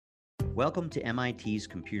Welcome to MIT's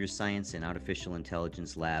Computer Science and Artificial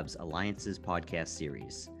Intelligence Lab's Alliances podcast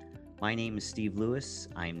series. My name is Steve Lewis.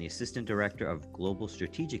 I am the Assistant Director of Global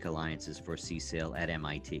Strategic Alliances for CSAIL at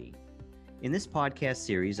MIT. In this podcast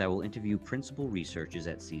series, I will interview principal researchers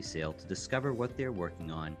at CSAIL to discover what they're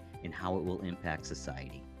working on and how it will impact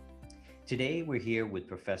society. Today, we're here with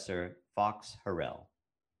Professor Fox Harrell.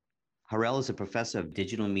 Harrell is a professor of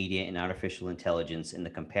digital media and artificial intelligence in the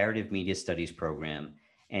Comparative Media Studies program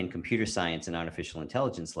and Computer Science and Artificial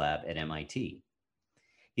Intelligence Lab at MIT.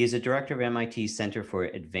 He is a director of MIT's Center for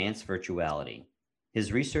Advanced Virtuality.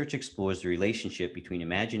 His research explores the relationship between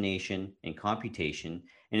imagination and computation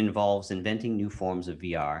and involves inventing new forms of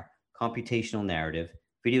VR, computational narrative,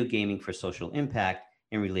 video gaming for social impact,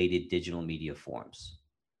 and related digital media forms.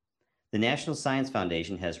 The National Science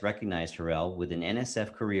Foundation has recognized Harrell with an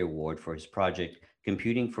NSF Career Award for his project,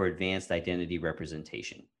 Computing for Advanced Identity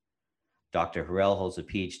Representation. Dr. Harrell holds a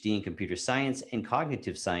PhD in computer science and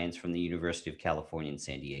cognitive science from the University of California in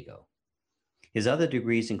San Diego. His other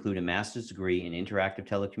degrees include a master's degree in interactive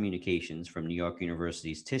telecommunications from New York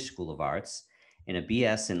University's Tisch School of Arts, and a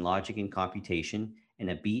BS in logic and computation,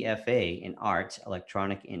 and a BFA in art,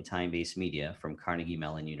 electronic, and time-based media from Carnegie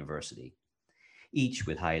Mellon University, each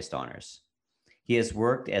with highest honors. He has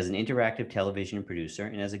worked as an interactive television producer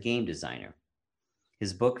and as a game designer.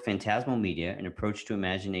 His book, Phantasmal Media, An Approach to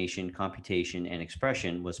Imagination, Computation, and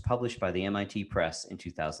Expression, was published by the MIT Press in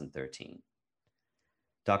 2013.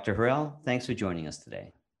 Dr. Harrell, thanks for joining us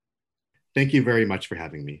today. Thank you very much for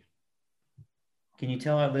having me. Can you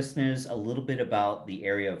tell our listeners a little bit about the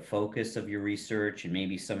area of focus of your research and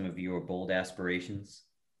maybe some of your bold aspirations?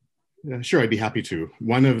 Sure, I'd be happy to.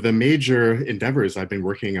 One of the major endeavors I've been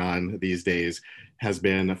working on these days has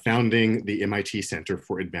been founding the MIT Center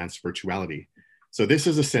for Advanced Virtuality. So this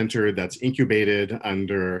is a center that's incubated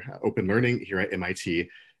under open learning here at MIT.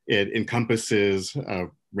 It encompasses a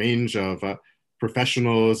range of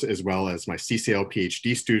professionals, as well as my CSAIL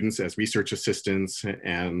PhD students as research assistants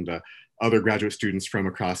and other graduate students from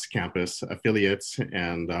across campus, affiliates,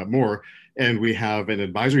 and more. And we have an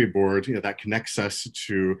advisory board that connects us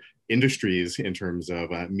to industries in terms of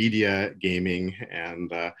media, gaming,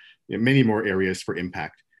 and many more areas for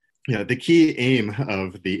impact. The key aim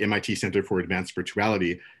of the MIT Center for Advanced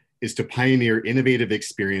Virtuality is to pioneer innovative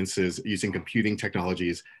experiences using computing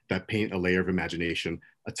technologies that paint a layer of imagination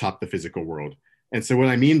atop the physical world. And so what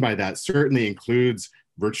I mean by that certainly includes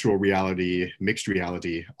virtual reality, mixed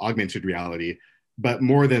reality, augmented reality, but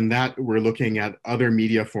more than that, we're looking at other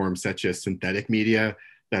media forms such as synthetic media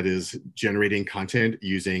that is generating content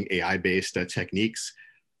using AI-based techniques,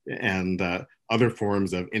 and other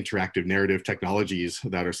forms of interactive narrative technologies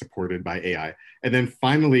that are supported by AI. And then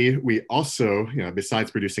finally, we also, besides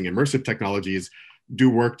producing immersive technologies, do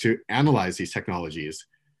work to analyze these technologies.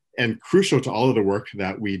 And crucial to all of the work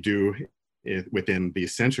that we do within the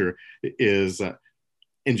center is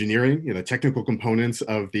engineering, the technical components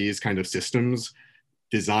of these kind of systems,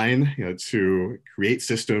 design, to create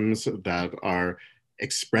systems that are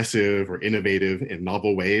expressive or innovative in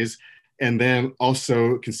novel ways, and then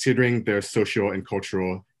also considering their social and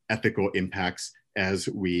cultural ethical impacts as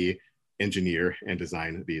we engineer and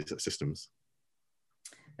design these systems.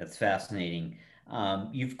 That's fascinating.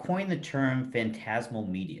 You've coined the term phantasmal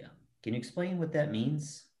media. Can you explain what that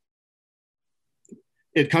means?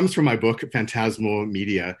 It comes from my book, Phantasmal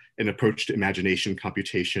Media, An Approach to Imagination,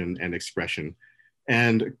 Computation, and Expression.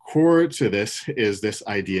 And core to this is this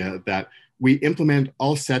idea that we implement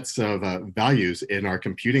all sets of values in our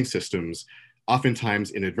computing systems, oftentimes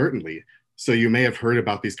inadvertently. So you may have heard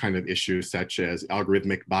about these kind of issues such as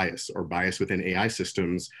algorithmic bias or bias within AI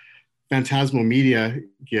systems. Phantasmal media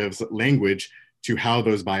gives language to how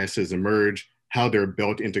those biases emerge, how they're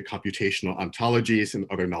built into computational ontologies and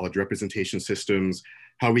other knowledge representation systems,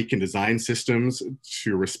 how we can design systems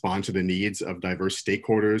to respond to the needs of diverse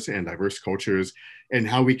stakeholders and diverse cultures, and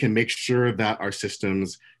how we can make sure that our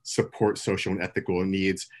systems support social and ethical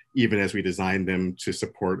needs, even as we design them to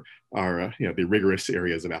support our, the rigorous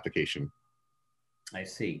areas of application. I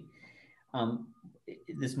see.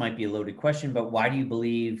 This might be a loaded question, but why do you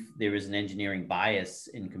believe there is an engineering bias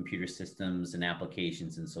in computer systems and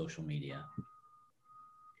applications in social media?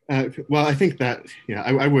 Well, I think that,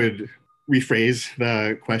 I would rephrase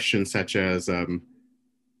the question such as,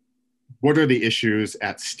 what are the issues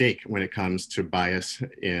at stake when it comes to bias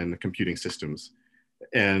in computing systems?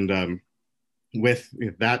 And with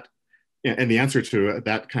that, and the answer to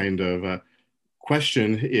that kind of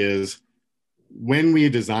question is, when we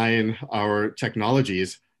design our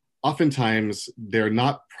technologies, oftentimes they're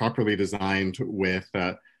not properly designed with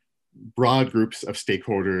broad groups of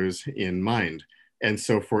stakeholders in mind. And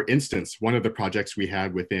so, for instance, one of the projects we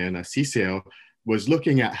had within CSAIL was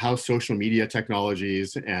looking at how social media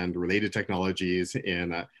technologies and related technologies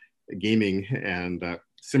in gaming and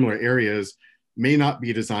similar areas may not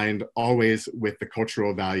be designed always with the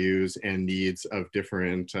cultural values and needs of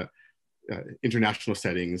different international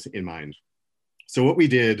settings in mind. So what we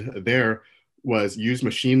did there was use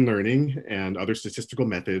machine learning and other statistical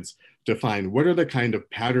methods to find what are the kind of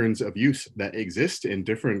patterns of use that exist in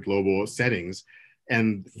different global settings.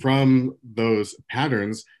 And from those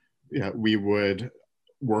patterns, we would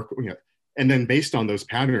work, and then based on those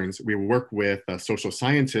patterns, we work with social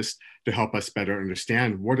scientists to help us better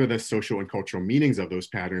understand what are the social and cultural meanings of those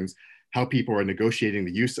patterns, how people are negotiating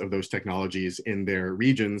the use of those technologies in their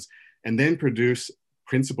regions, and then produce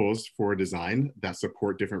principles for design that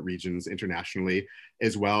support different regions internationally,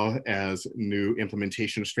 as well as new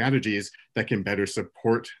implementation strategies that can better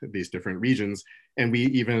support these different regions. And we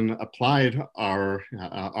even applied our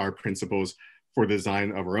principles for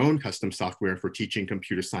design of our own custom software for teaching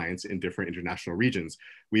computer science in different international regions.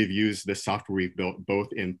 We've used this software we've built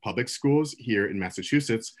both in public schools here in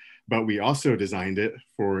Massachusetts, but we also designed it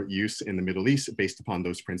for use in the Middle East based upon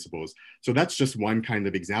those principles. So that's just one kind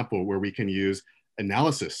of example where we can use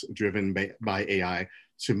analysis driven by AI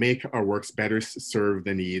to make our works better serve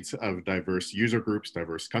the needs of diverse user groups,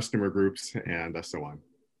 diverse customer groups, and so on.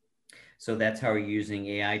 So that's how we're using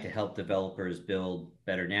AI to help developers build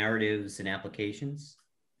better narratives and applications?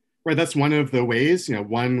 Right, that's one of the ways.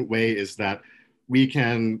 One way is that we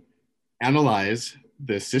can analyze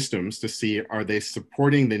the systems to see, are they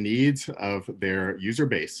supporting the needs of their user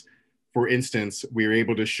base? For instance, we were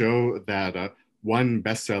able to show that one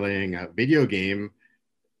best-selling video game,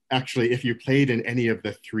 actually, if you played in any of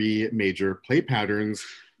the three major play patterns,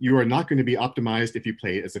 you are not going to be optimized if you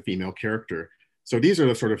play as a female character. So these are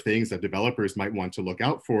the sort of things that developers might want to look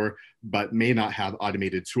out for, but may not have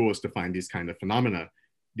automated tools to find these kind of phenomena.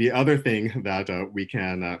 The other thing that we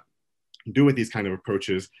can do with these kind of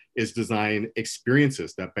approaches is design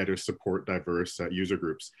experiences that better support diverse user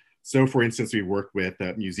groups. So for instance, we work with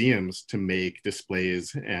museums to make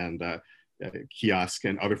displays and kiosks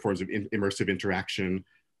and other forms of immersive interaction,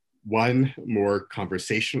 one, more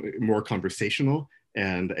conversational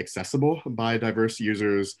and accessible by diverse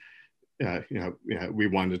users. We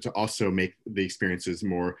wanted to also make the experiences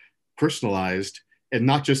more personalized, and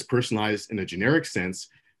not just personalized in a generic sense.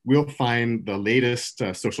 We'll find the latest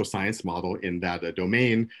social science model in that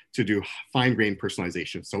domain to do fine-grained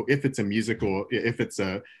personalization. So if it's a music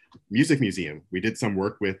museum, we did some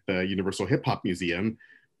work with the Universal Hip Hop Museum.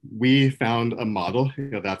 We found a model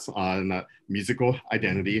that's on musical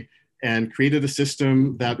identity and created a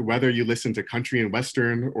system that whether you listen to country and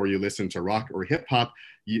Western, or you listen to rock or hip hop,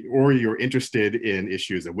 or you're interested in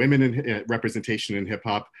issues of women in representation in hip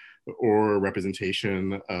hop, or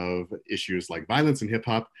representation of issues like violence in hip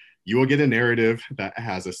hop, you will get a narrative that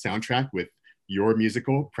has a soundtrack with your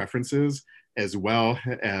musical preferences, as well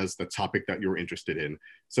as the topic that you're interested in.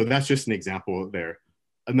 So that's just an example there.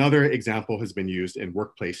 Another example has been used in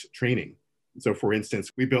workplace training. So for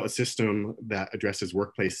instance, we built a system that addresses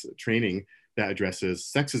workplace training that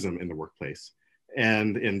addresses sexism in the workplace.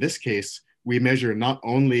 And in this case, we measure not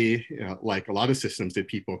only, like a lot of systems, did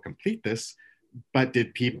people complete this, but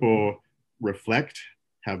did people reflect,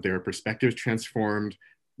 have their perspectives transformed?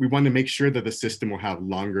 We want to make sure that the system will have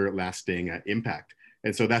longer lasting impact.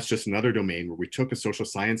 And so that's just another domain where we took a social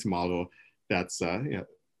science model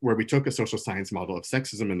where we took a social science model of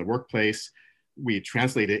sexism in the workplace, we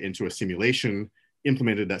translated it into a simulation,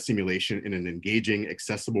 implemented that simulation in an engaging,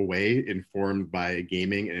 accessible way, informed by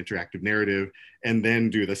gaming and interactive narrative, and then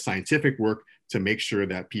do the scientific work to make sure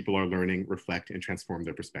that people are learning, reflect, and transform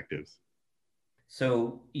their perspectives.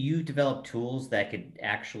 So you developed tools that could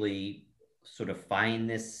actually sort of find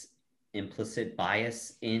this implicit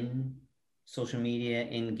bias in social media,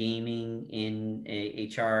 in gaming, in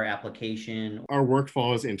a HR application? Our work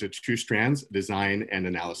falls into two strands, design and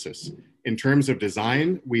analysis. In terms of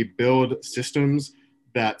design, we build systems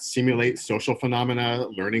that simulate social phenomena,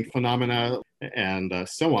 learning phenomena, and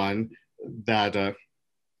so on, that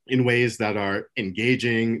in ways that are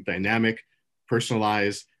engaging, dynamic,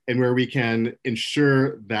 personalized, and where we can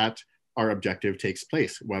ensure that our objective takes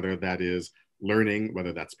place, whether that is learning,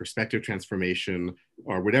 whether that's perspective transformation,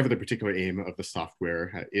 or whatever the particular aim of the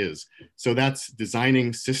software is. So that's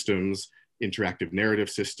designing systems, interactive narrative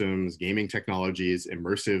systems, gaming technologies,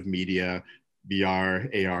 immersive media,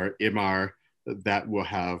 VR, AR, MR, that will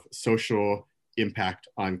have social impact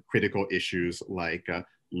on critical issues like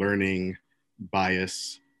learning,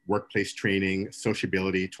 bias, workplace training,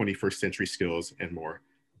 sociability, 21st century skills, and more.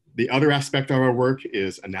 The other aspect of our work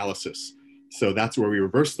is analysis. So that's where we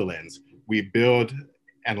reverse the lens. We build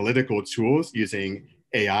analytical tools using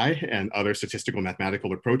AI and other statistical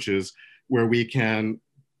mathematical approaches where we can,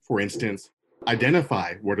 for instance,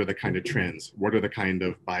 identify what are the kind of trends, what are the kind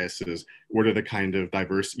of biases, what are the kind of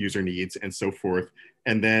diverse user needs, and so forth,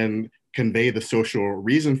 and then convey the social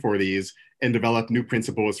reason for these and develop new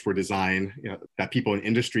principles for design, that people in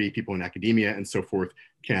industry, people in academia, and so forth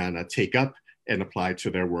can take up and apply to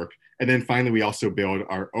their work. And then finally, we also build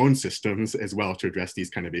our own systems as well to address these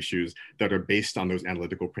kind of issues that are based on those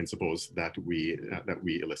analytical principles that we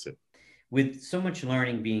elicit. With so much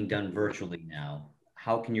learning being done virtually now,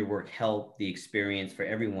 how can your work help the experience for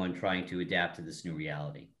everyone trying to adapt to this new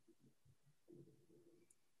reality?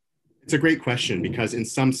 It's a great question because in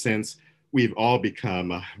some sense, we've all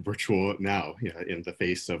become virtual now, in the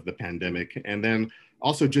face of the pandemic. And then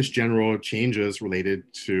also just general changes related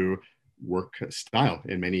to work style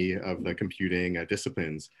in many of the computing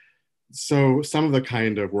disciplines. So some of the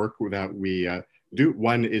kind of work that we do,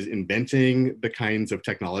 one is inventing the kinds of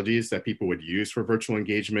technologies that people would use for virtual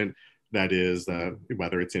engagement. That is,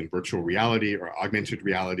 whether it's in virtual reality or augmented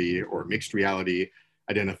reality or mixed reality,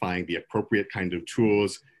 identifying the appropriate kind of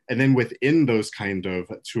tools. And then within those kind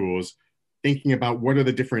of tools, thinking about what are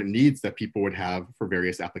the different needs that people would have for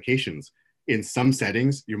various applications. In some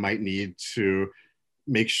settings, you might need to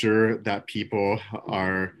make sure that people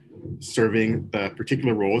are serving the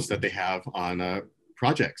particular roles that they have on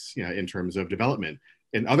projects, in terms of development.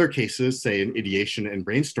 In other cases, say in ideation and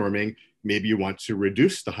brainstorming, maybe you want to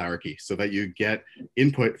reduce the hierarchy so that you get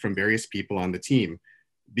input from various people on the team.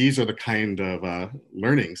 These are the kind of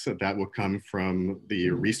learnings that will come from the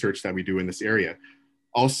research that we do in this area.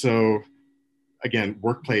 Also, again,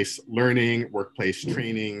 workplace learning, workplace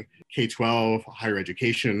training, K-12, higher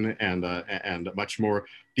education, and much more.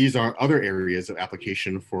 These are other areas of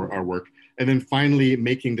application for our work. And then finally,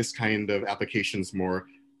 making this kind of applications more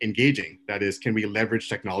engaging. That is, can we leverage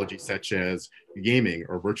technology such as gaming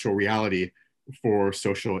or virtual reality for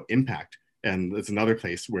social impact? And it's another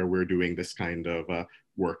place where we're doing this kind of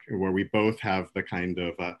work, where we both have the kind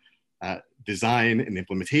of design and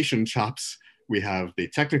implementation chops. We have the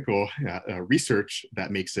technical research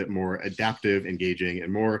that makes it more adaptive, engaging,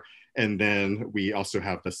 and more. And then we also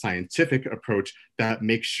have the scientific approach that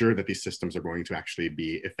makes sure that these systems are going to actually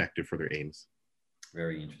be effective for their aims.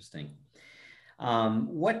 Very interesting.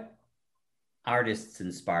 What artists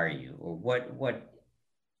inspire you, or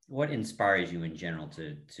what inspires you in general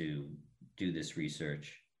to do this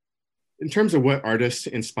research? In terms of what artists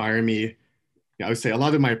inspire me, I would say a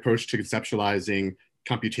lot of my approach to conceptualizing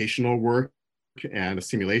computational work and a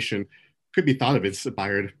simulation could be thought of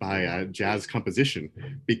inspired by jazz composition,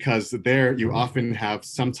 because there you often have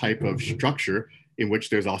some type of structure in which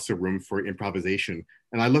there's also room for improvisation.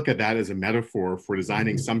 And I look at that as a metaphor for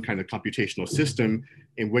designing some kind of computational system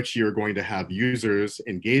in which you're going to have users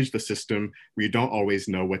engage the system where you don't always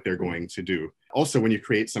know what they're going to do. Also, when you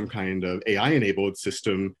create some kind of AI-enabled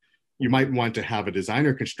system, you might want to have a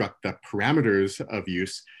designer construct the parameters of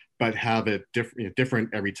use, but have it different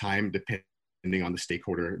every time depending on the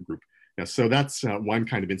stakeholder group. So that's one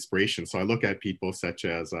kind of inspiration. So I look at people such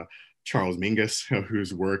as Charles Mingus,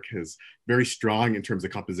 whose work is very strong in terms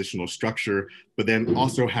of compositional structure, but then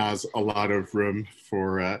also has a lot of room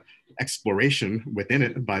for exploration within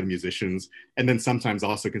it by the musicians, and then sometimes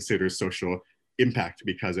also considers social impact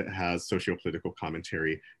because it has socio-political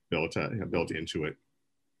commentary built into it.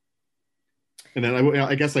 And then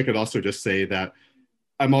I guess I could also just say that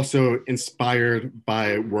I'm also inspired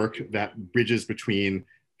by work that bridges between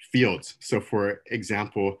fields. So for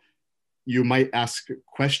example, you might ask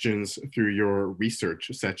questions through your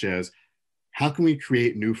research, such as, how can we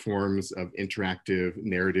create new forms of interactive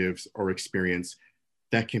narratives or experience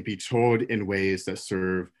that can be told in ways that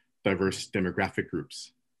serve diverse demographic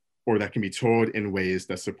groups, or that can be told in ways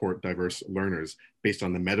that support diverse learners based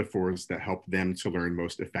on the metaphors that help them to learn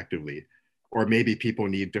most effectively? Or maybe people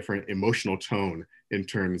need different emotional tone in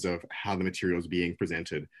terms of how the material is being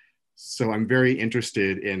presented. So I'm very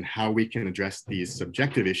interested in how we can address these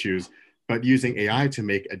subjective issues, but using AI to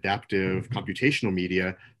make adaptive computational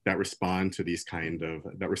media that respond to these kind of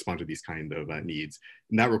needs.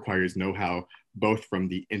 And that requires know-how both from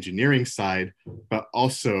the engineering side, but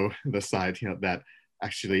also the side that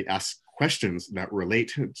actually asks questions that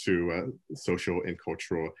relate to social and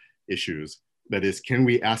cultural issues. That is, can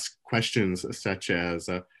we ask questions such as,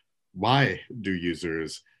 why do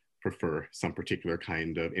users prefer some particular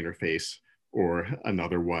kind of interface or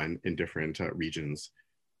another one in different regions?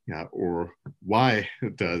 Or why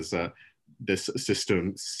does this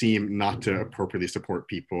system seem not to appropriately support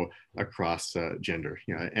people across gender?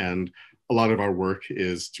 And a lot of our work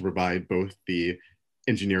is to provide both the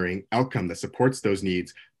engineering outcome that supports those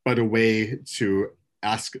needs, but a way to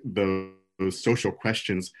ask those social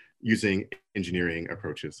questions using engineering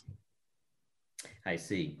approaches. I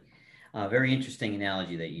see. Very interesting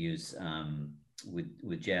analogy that you use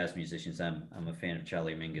with jazz musicians. I'm a fan of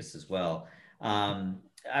Charlie Mingus as well.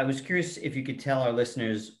 I was curious if you could tell our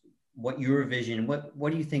listeners what your vision,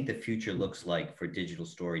 what do you think the future looks like for digital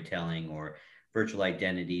storytelling or virtual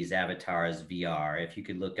identities, avatars, VR? If you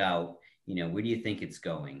could look out, where do you think it's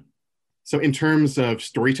going? So in terms of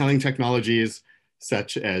storytelling technologies,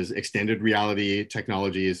 such as extended reality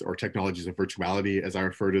technologies or technologies of virtuality, as I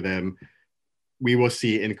refer to them, we will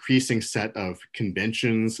see an increasing set of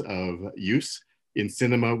conventions of use. In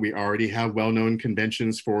cinema, we already have well-known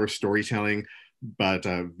conventions for storytelling, but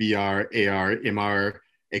VR, AR, MR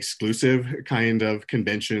exclusive kind of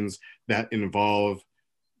conventions that involve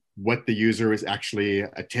what the user is actually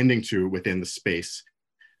attending to within the space,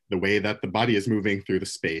 the way that the body is moving through the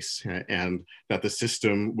space, and that the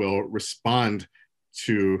system will respond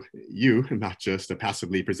to you, not just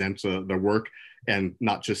passively present the work, and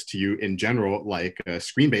not just to you in general, like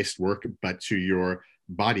screen-based work, but to your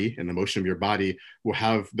body and the motion of your body. Will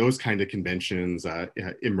have those kind of conventions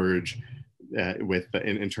emerge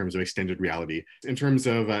in terms of extended reality. In terms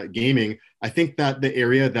of gaming, I think that the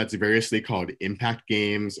area that's variously called impact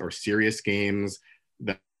games or serious games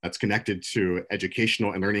that's connected to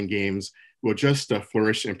educational and learning games will just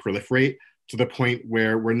flourish and proliferate to the point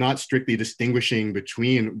where we're not strictly distinguishing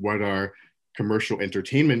between what are commercial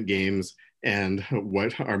entertainment games and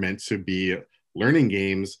what are meant to be learning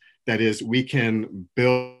games. That is, we can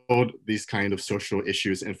build these kind of social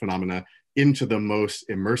issues and phenomena into the most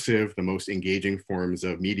immersive, the most engaging forms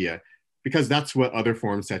of media, because that's what other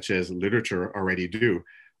forms such as literature already do.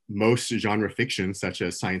 Most genre fiction, such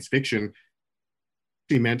as science fiction,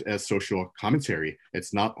 meant as social commentary.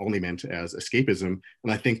 It's not only meant as escapism.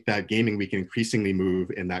 And I think that gaming, we can increasingly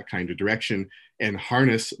move in that kind of direction and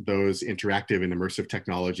harness those interactive and immersive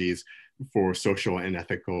technologies for social and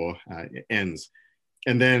ethical ends.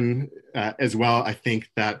 And then as well, I think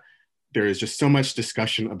that there is just so much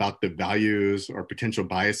discussion about the values or potential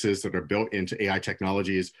biases that are built into AI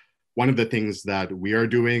technologies. One of the things that we are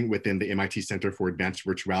doing within the MIT Center for Advanced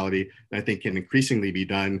Virtuality, and I think can increasingly be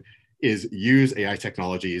done, is use AI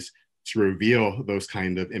technologies to reveal those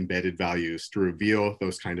kind of embedded values, to reveal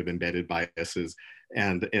those kind of embedded biases.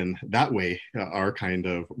 And in that way, our kind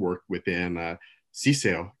of work within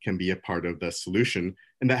CSAIL can be a part of the solution,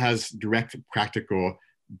 and that has direct practical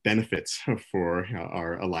benefits for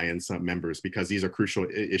our Alliance members, because these are crucial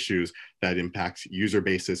issues that impact user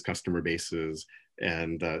bases, customer bases,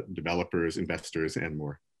 and developers, investors, and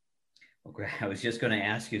more. Okay, I was just going to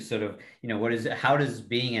ask you sort of, how does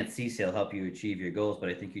being at CSAIL help you achieve your goals? But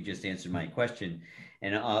I think you just answered my question.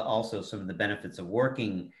 And also some of the benefits of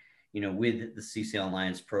working, with the CSAIL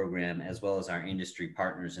Alliance program, as well as our industry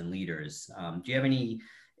partners and leaders. Do you have any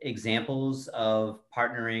examples of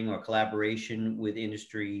partnering or collaboration with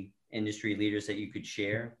industry leaders that you could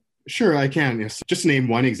share? Sure, I can. Yes. Just to name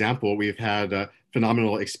one example, we've had a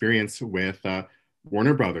phenomenal experience with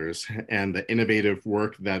Warner Brothers and the innovative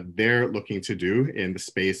work that they're looking to do in the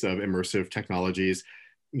space of immersive technologies.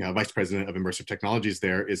 Vice President of Immersive Technologies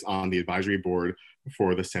there is on the advisory board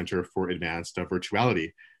for the Center for Advanced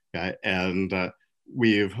Virtuality. And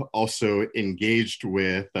we've also engaged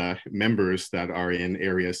with members that are in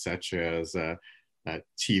areas such as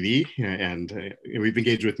TV, and we've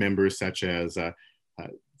engaged with members such as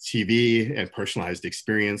TV and personalized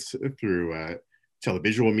experience through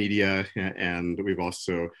televisual media, and we've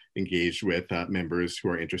also engaged with members who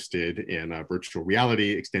are interested in virtual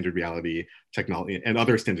reality, extended reality technology, and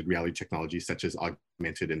other extended reality technologies such as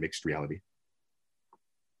augmented and mixed reality.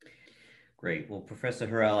 Great. Well, Professor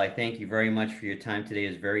Harrell, I thank you very much for your time today. It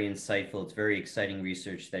was very insightful. It's very exciting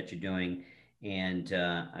research that you're doing, and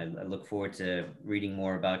I look forward to reading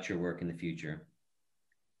more about your work in the future.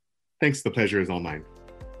 Thanks. The pleasure is all mine.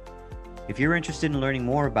 If you're interested in learning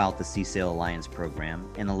more about the CSAIL Alliance program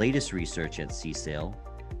and the latest research at CSAIL,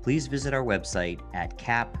 please visit our website at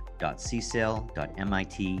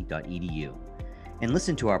cap.csail.mit.edu and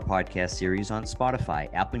listen to our podcast series on Spotify,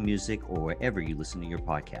 Apple Music, or wherever you listen to your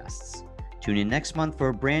podcasts. Tune in next month for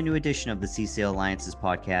a brand new edition of the CSAIL Alliance's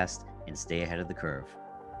podcast and stay ahead of the curve.